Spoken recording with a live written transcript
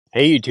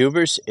Hey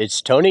YouTubers,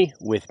 it's Tony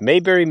with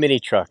Mayberry Mini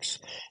Trucks.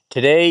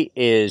 Today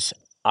is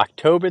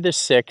October the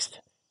 6th,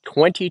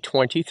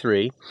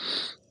 2023,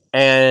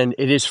 and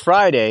it is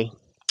Friday.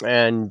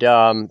 And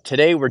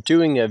today we're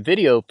doing a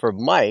video for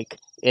Mike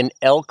in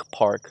Elk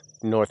Park,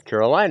 North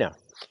Carolina.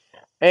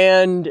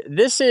 And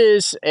this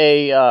is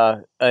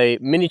a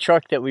mini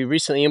truck that we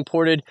recently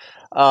imported.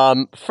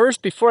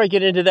 First, before I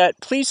get into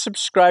that, please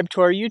subscribe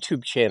to our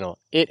YouTube channel.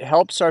 It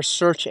helps our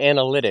search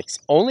analytics,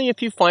 only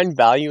if you find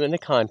value in the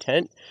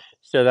content.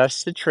 So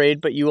that's the trade,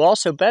 but you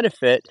also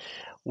benefit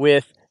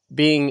with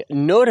being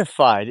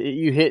notified.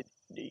 You hit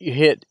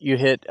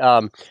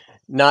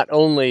not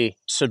only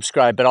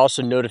subscribe, but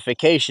also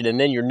notification, and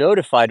then you're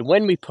notified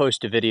when we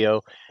post a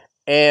video,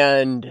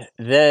 and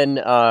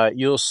then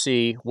you'll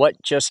see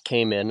what just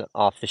came in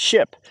off the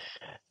ship.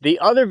 The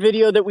other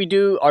video that we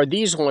do are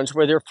these ones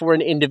where they're for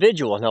an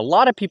individual. And a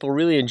lot of people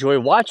really enjoy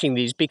watching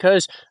these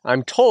because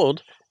I'm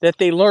told that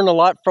they learn a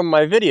lot from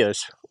my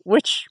videos,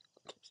 which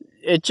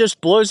it just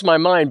blows my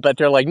mind. But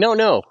they're like,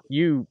 no,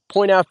 you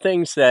point out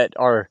things that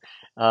are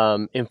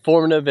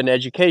informative and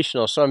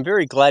educational. So I'm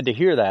very glad to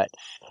hear that.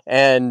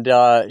 And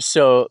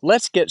so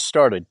let's get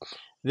started.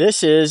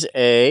 This is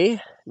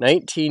a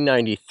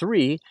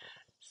 1993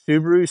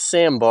 Subaru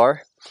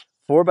Sambar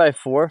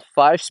 4x4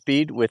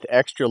 5-speed with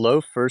extra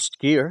low first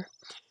gear.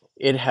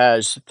 It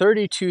has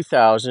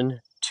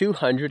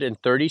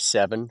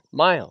 32,237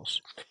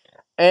 miles.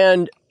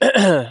 And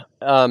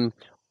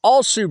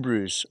all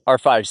Subarus are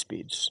 5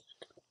 speeds.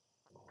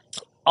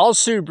 All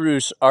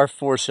Subarus are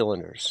 4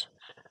 cylinders.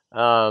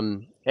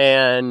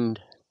 And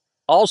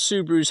all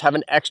Subarus have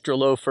an extra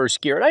low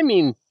first gear. And I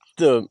mean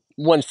the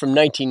ones from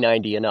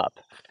 1990 and up.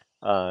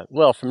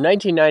 Well, from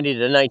 1990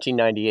 to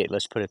 1998,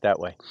 let's put it that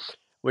way,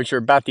 which are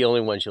about the only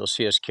ones you'll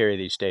see us carry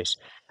these days.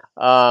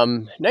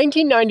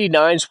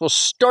 1999s will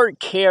start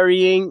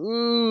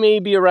carrying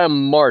maybe around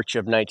March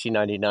of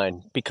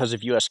 1999 because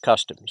of U.S.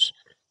 Customs.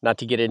 Not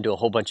to get into a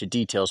whole bunch of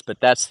details, but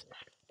that's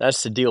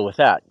the deal with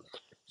that.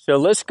 So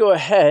let's go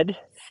ahead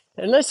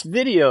and let's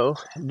video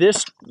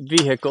this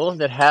vehicle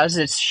that has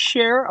its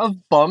share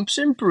of bumps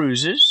and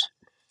bruises.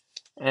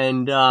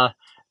 And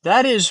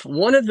that is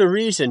one of the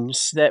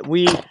reasons that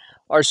we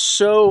are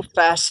so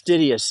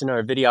fastidious in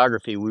our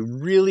videography. We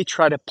really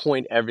try to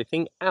point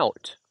everything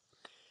out.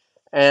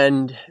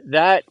 And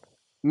that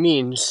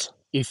means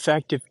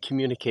effective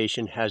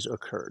communication has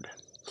occurred.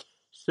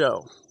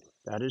 So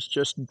that is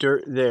just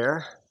dirt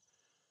there.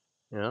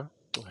 Yeah,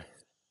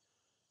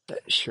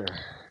 sure.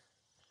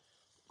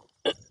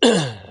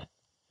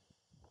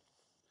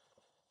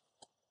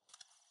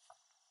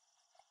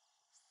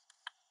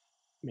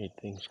 Made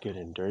things good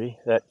and dirty.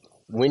 That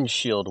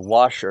windshield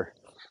washer,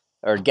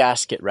 or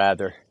gasket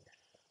rather,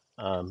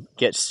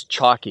 gets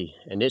chalky,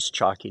 and its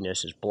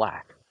chalkiness is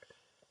black.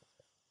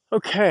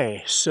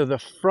 Okay, so the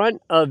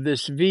front of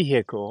this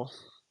vehicle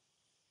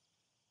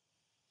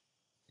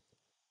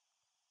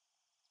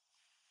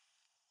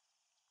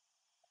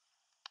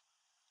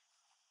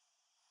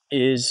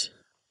is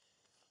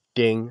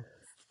ding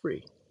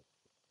free.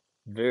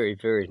 Very,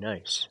 very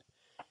nice.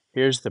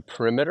 Here's the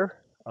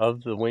perimeter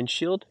of the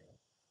windshield.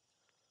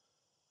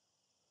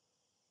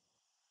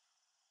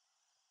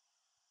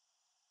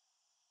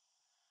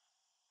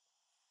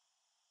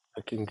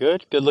 Looking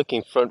good. Good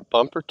looking front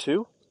bumper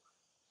too.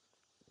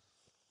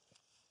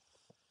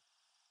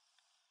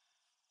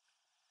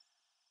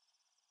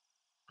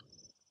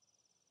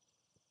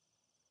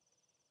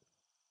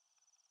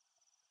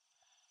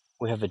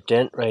 We have a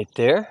dent right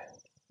there.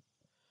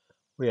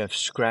 We have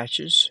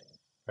scratches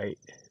right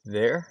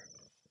there.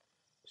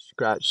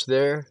 Scratch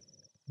there,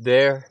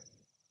 there.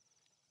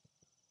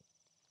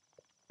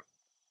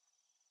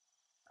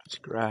 It's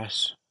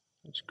grass.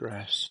 It's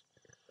grass.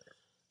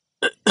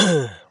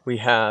 We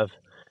have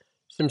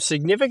some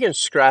significant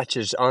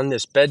scratches on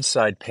this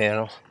bedside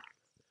panel.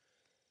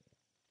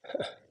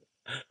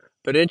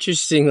 But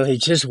interestingly,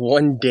 just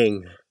one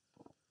ding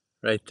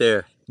right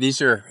there.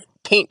 These are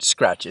paint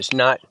scratches,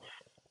 not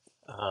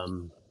I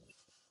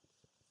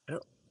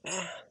don't,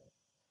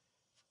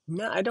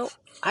 no, I don't.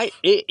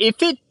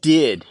 If it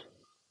did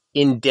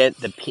indent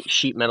the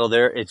sheet metal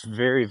there, it's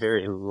very,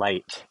 very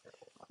light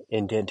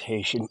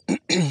indentation.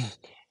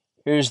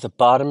 Here's the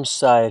bottom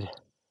side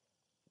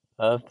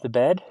of the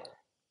bed.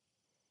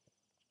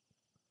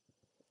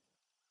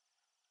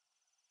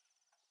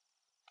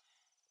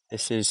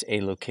 This is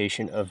a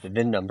location of the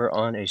VIN number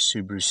on a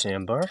Subaru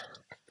Sambar.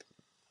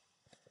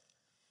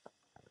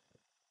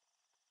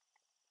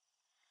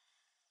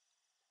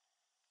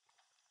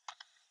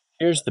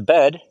 Here's the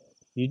bed.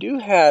 You do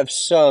have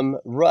some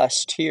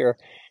rust here.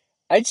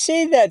 I'd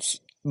say that's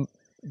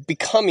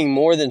becoming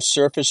more than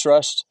surface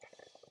rust,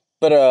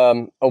 but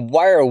a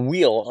wire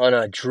wheel on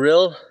a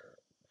drill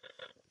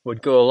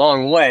would go a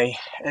long way,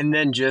 and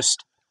then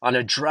just on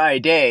a dry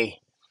day,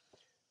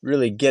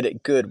 really get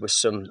it good with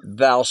some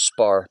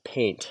Valspar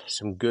paint,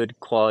 some good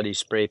quality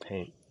spray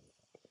paint.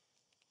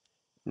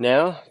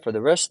 Now, for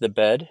the rest of the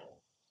bed,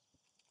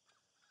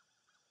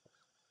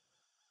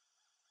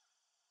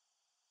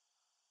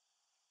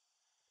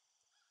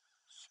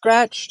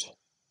 scratched,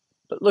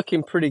 but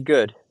looking pretty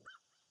good.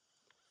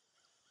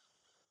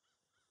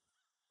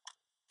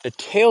 The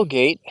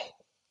tailgate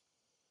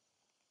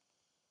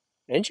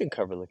engine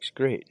cover looks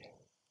great.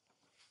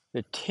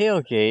 The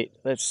tailgate,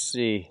 let's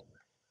see,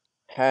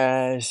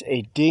 has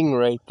a ding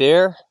right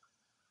there.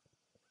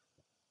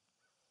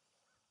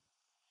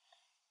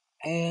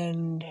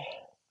 And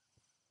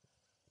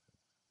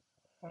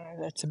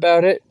that's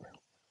about it.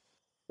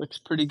 Looks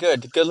pretty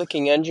good. Good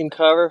looking engine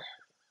cover.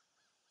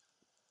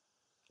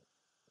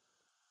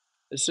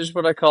 This is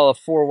what I call a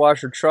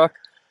 4-washer truck,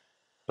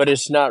 but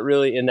it's not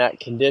really in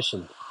that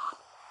condition.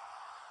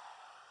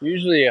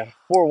 Usually a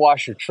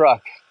 4-washer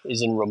truck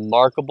is in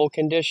remarkable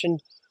condition,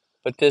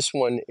 but this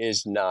one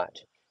is not.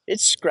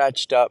 It's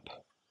scratched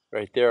up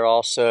right there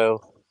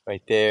also,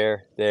 right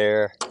there,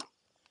 there,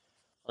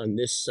 on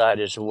this side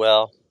as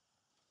well.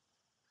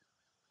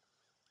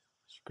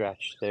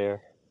 Scratched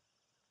there.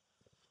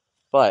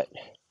 But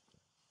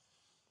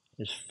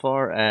as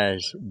far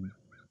as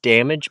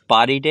damage,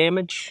 body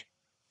damage,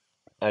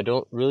 I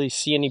don't really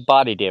see any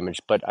body damage,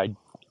 but I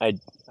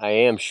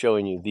am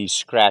showing you these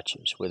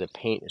scratches where the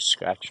paint is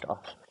scratched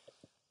off.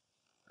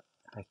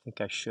 I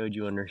think I showed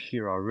you under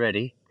here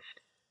already.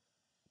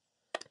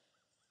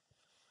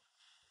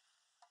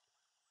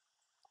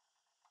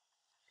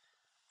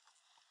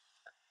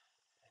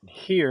 And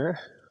here,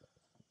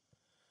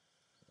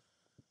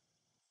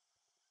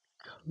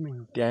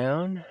 coming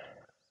down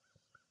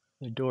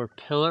the door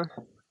pillar,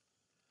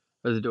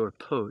 or the door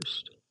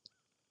post,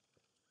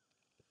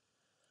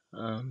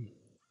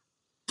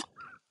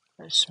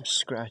 there's some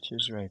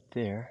scratches right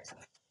there.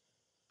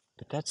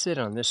 But that's it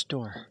on this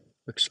door.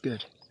 Looks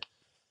good.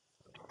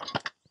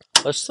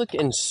 Let's look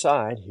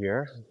inside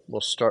here.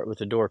 We'll start with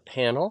the door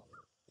panel,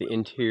 the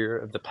interior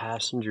of the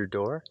passenger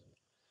door.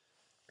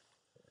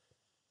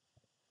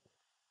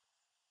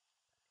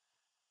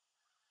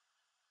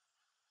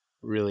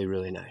 Really,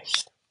 really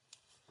nice.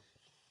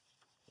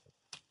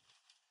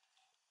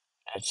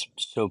 That's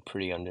so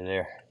pretty under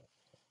there.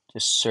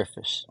 Just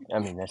surface. I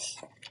mean, that's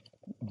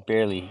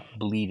barely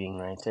bleeding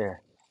right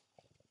there.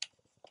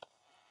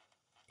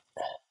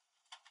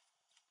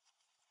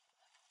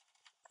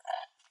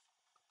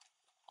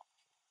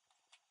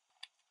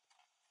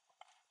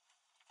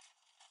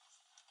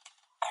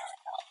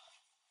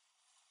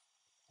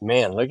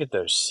 Man, look at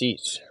those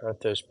seats.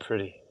 Aren't those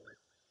pretty?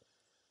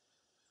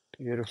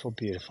 Beautiful,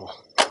 beautiful.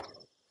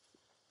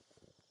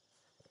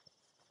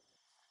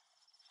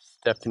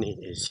 Stephanie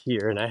is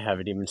here, and I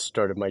haven't even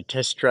started my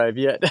test drive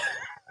yet.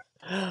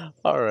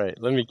 All right,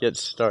 let me get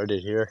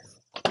started here.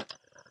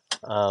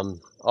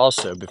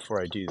 Also, before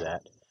I do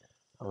that,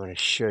 I want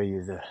to show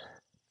you the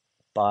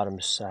bottom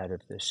side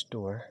of this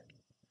door.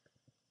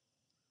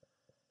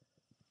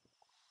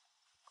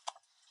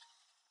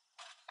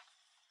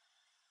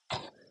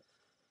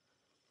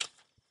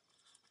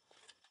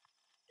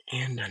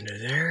 And under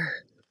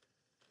there,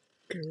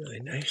 really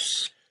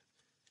nice.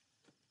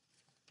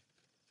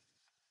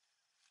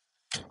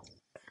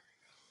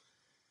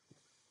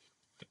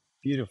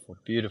 Beautiful,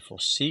 beautiful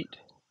seat.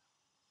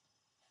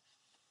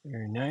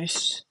 Very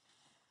nice.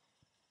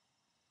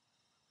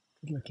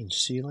 Good looking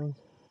ceiling.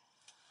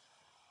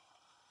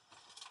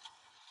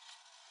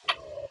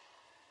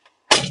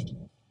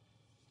 All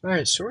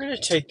right, so we're going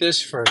to take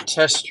this for a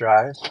test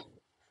drive.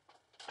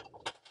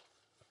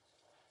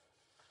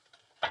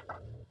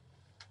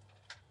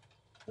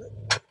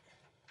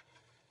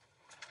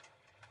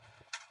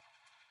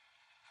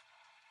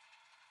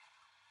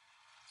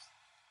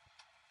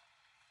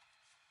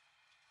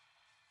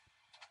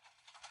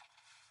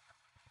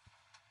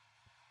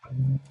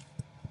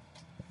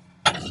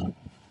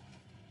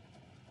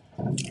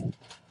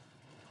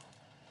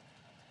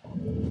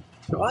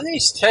 So on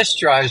these test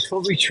drives,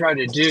 what we try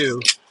to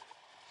do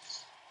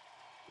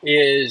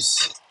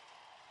is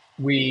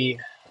we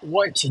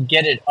want to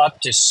get it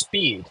up to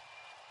speed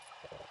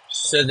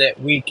so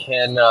that we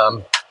can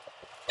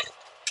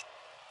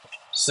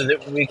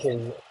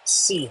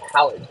see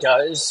how it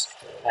does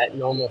at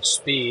normal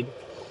speed.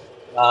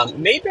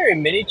 Mayberry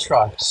mini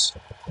trucks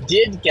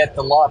did get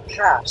the law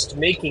passed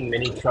making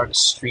mini trucks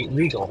street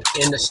legal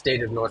in the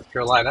state of North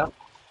Carolina.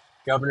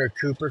 Governor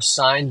Cooper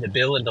signed the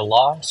bill into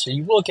law, so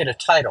you will get a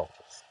title.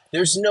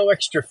 There's no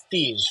extra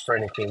fees for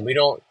anything. We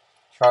don't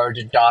charge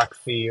a dock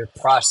fee or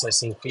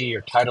processing fee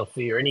or title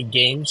fee or any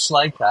games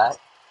like that.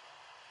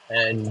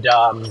 And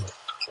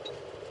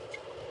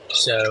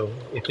so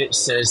if it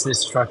says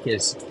this truck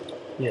is,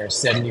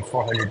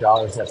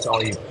 $7,400, that's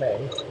all you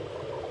pay.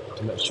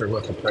 I'm not sure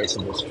what the price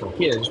of this truck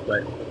is,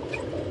 but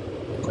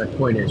my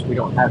point is we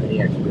don't have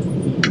any extra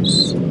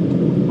fees.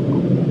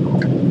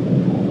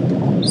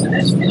 So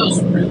this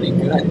feels really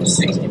good at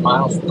 60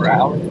 miles per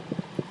hour.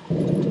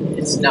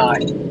 It's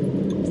not,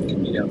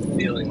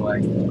 feeling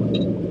like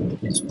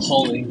it's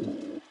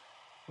pulling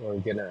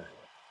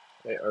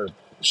or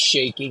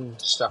shaking,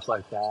 stuff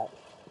like that.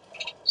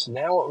 So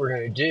now what we're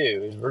going to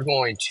do is we're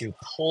going to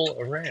pull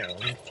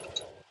around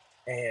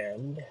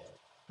and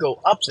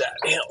go up that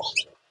hill.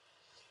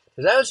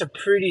 That was a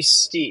pretty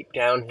steep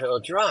downhill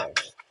drive.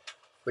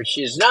 which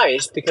is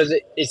nice because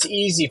it's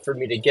easy for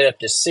me to get up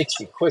to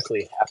 60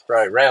 quickly after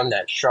I round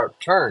that sharp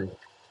turn.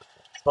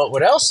 But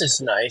what else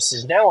is nice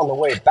is now on the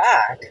way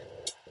back,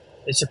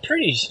 it's a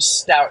pretty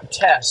stout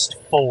test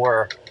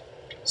for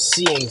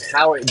seeing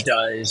how it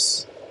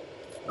does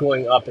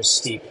going up a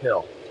steep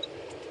hill.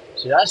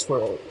 So that's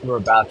what we're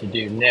about to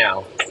do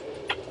now.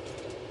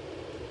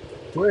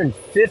 We're in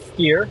fifth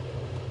gear,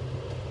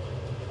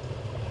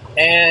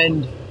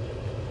 and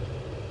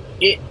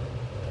it,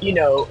 you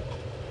know,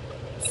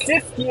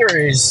 fifth gear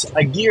is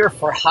a gear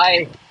for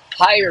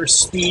higher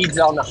speeds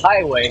on the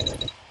highway,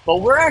 but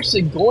we're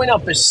actually going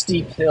up a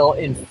steep hill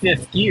in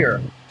fifth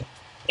gear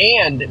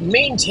and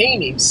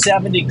maintaining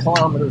 70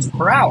 kilometers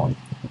per hour,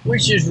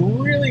 which is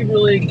really,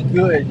 really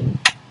good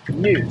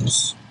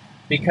news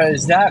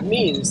because that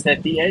means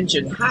that the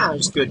engine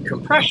has good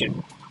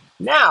compression.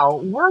 Now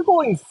we're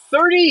going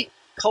 30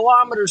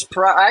 kilometers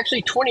per hour,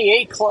 actually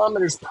 28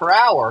 kilometers per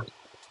hour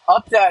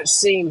up that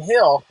same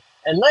hill.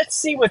 And let's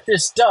see what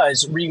this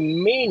does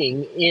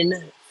remaining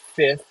in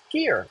fifth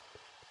gear.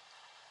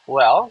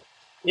 Well,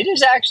 it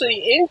is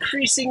actually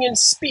increasing in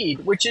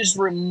speed, which is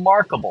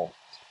remarkable.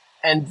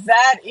 And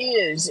that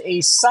is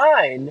a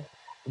sign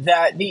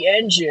that the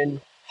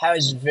engine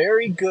has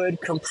very good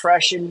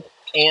compression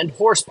and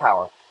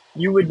horsepower.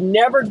 You would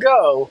never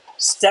go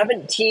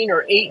 17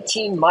 or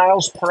 18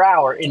 miles per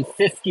hour in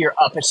fifth gear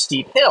up a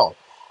steep hill.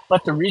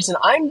 But the reason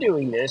I'm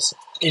doing this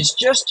is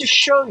just to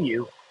show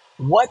you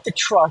what the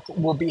truck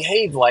will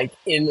behave like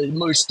in the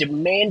most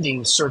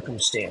demanding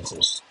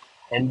circumstances.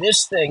 And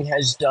this thing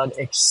has done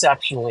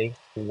exceptionally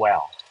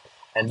well.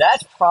 And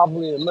that's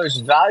probably the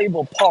most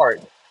valuable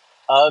part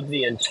of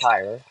the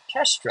entire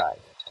test drive.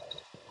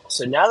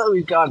 So now that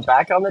we've gone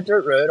back on the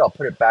dirt road, I'll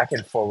put it back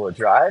in four-wheel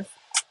drive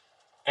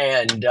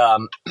and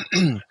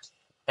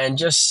and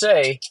just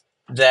say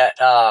that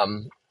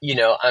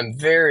I'm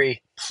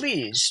very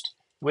pleased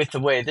with the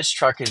way this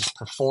truck has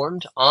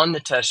performed on the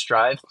test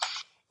drive.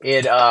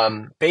 It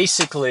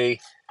basically,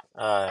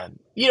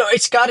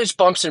 it's got its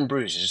bumps and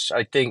bruises.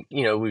 I think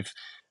we've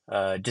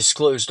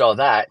disclosed all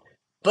that,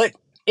 but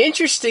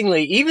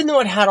interestingly, even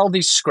though it had all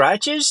these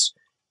scratches,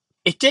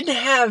 it didn't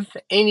have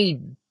any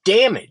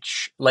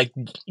damage, like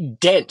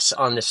dents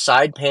on the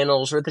side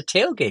panels or the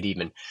tailgate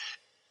even.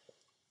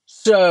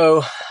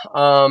 So,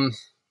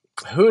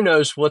 who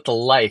knows what the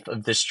life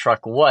of this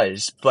truck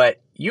was, but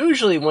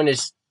usually when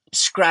it's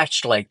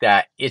scratched like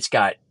that, it's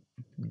got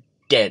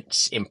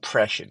dents,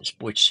 impressions,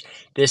 which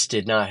this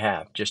did not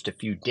have, just a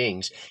few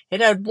dings.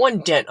 It had one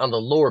dent on the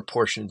lower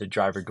portion of the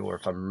driver door,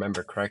 if I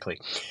remember correctly.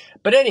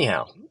 But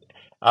anyhow,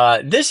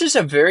 this is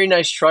a very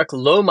nice truck,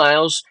 low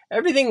miles.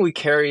 Everything we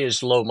carry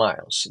is low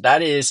miles.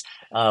 That is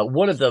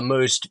one of the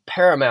most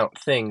paramount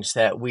things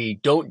that we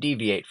don't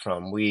deviate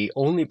from. We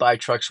only buy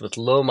trucks with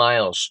low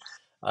miles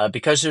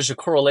because there's a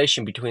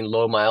correlation between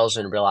low miles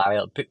and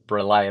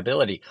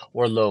reliability,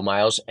 or low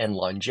miles and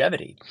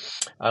longevity.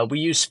 We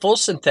use full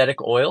synthetic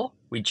oil.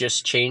 We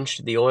just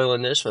changed the oil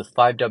in this with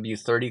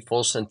 5W30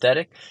 full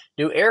synthetic.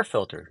 New air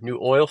filter, new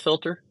oil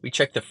filter. We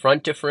check the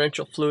front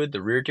differential fluid,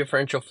 the rear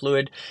differential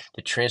fluid,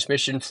 the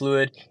transmission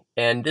fluid,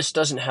 and this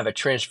doesn't have a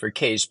transfer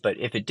case, but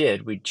if it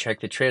did, we'd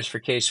check the transfer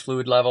case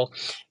fluid level.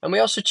 And we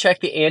also check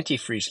the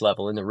antifreeze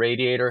level in the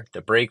radiator,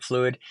 the brake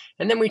fluid,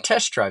 and then we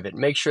test drive it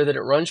and make sure that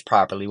it runs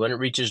properly when it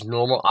reaches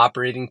normal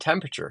operating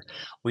temperature.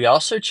 We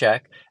also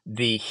check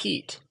the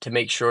heat to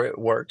make sure it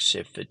works.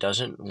 If it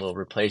doesn't, we'll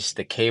replace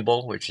the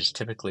cable, which is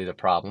typically the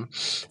problem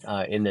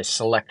in this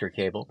selector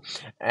cable.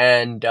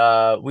 And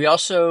we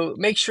also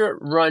make sure it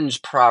runs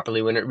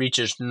properly when it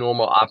reaches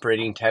normal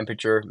operating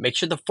temperature. Make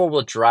sure the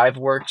four-wheel drive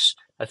works.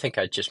 I think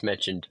I just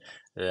mentioned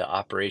the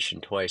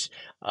operation twice,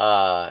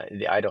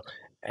 the idle.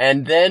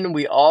 And then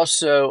we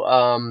also,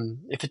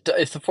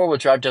 if the four-wheel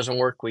drive doesn't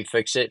work, we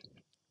fix it.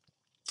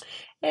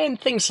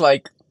 And things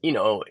like,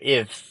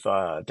 if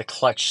the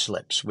clutch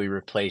slips, we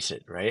replace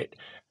it, right?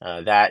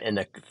 That and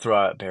the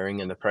throwout bearing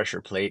and the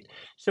pressure plate.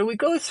 So we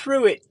go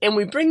through it and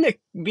we bring the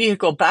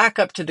vehicle back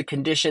up to the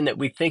condition that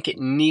we think it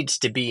needs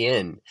to be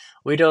in.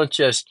 We don't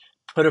just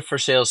put a for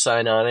sale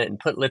sign on it and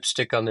put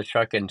lipstick on the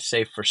truck and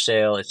say for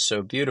sale, it's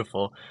so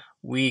beautiful.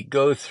 We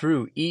go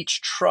through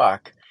each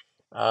truck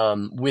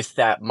with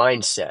that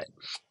mindset.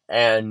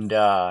 And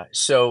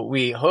so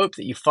we hope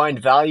that you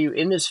find value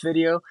in this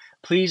video.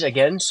 Please,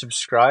 again,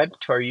 subscribe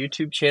to our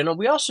YouTube channel.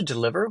 We also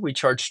deliver. We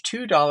charge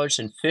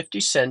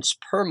 $2.50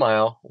 per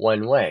mile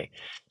one way.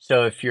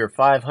 So if you're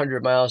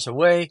 500 miles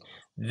away,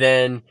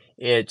 then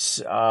it's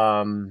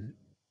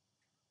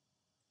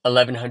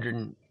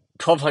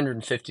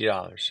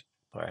 $1,250.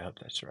 Boy, I hope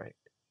that's right.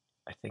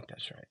 I think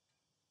that's right.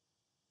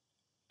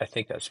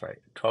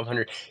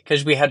 1,200,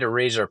 because we had to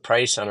raise our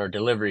price on our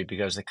delivery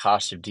because the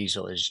cost of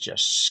diesel is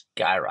just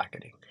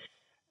skyrocketing.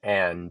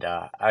 And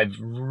I've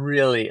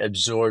really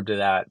absorbed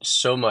that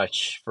so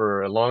much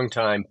for a long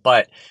time,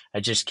 but I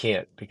just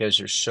can't because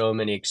there's so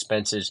many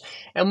expenses.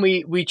 And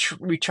we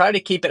try to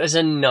keep it as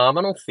a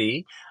nominal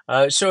fee.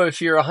 So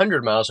if you're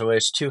 100 miles away,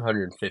 it's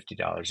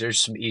 $250. There's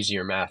some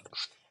easier math.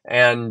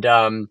 And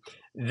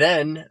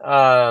then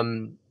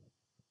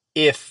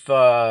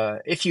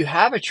If you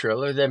have a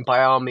trailer, then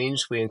by all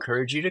means, we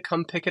encourage you to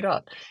come pick it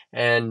up.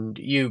 And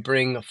you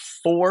bring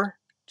 4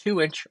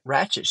 2-inch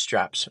ratchet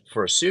straps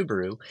for a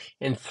Subaru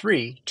and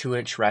 3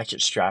 2-inch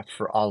ratchet straps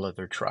for all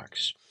other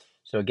trucks.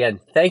 So again,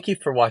 thank you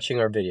for watching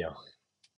our video.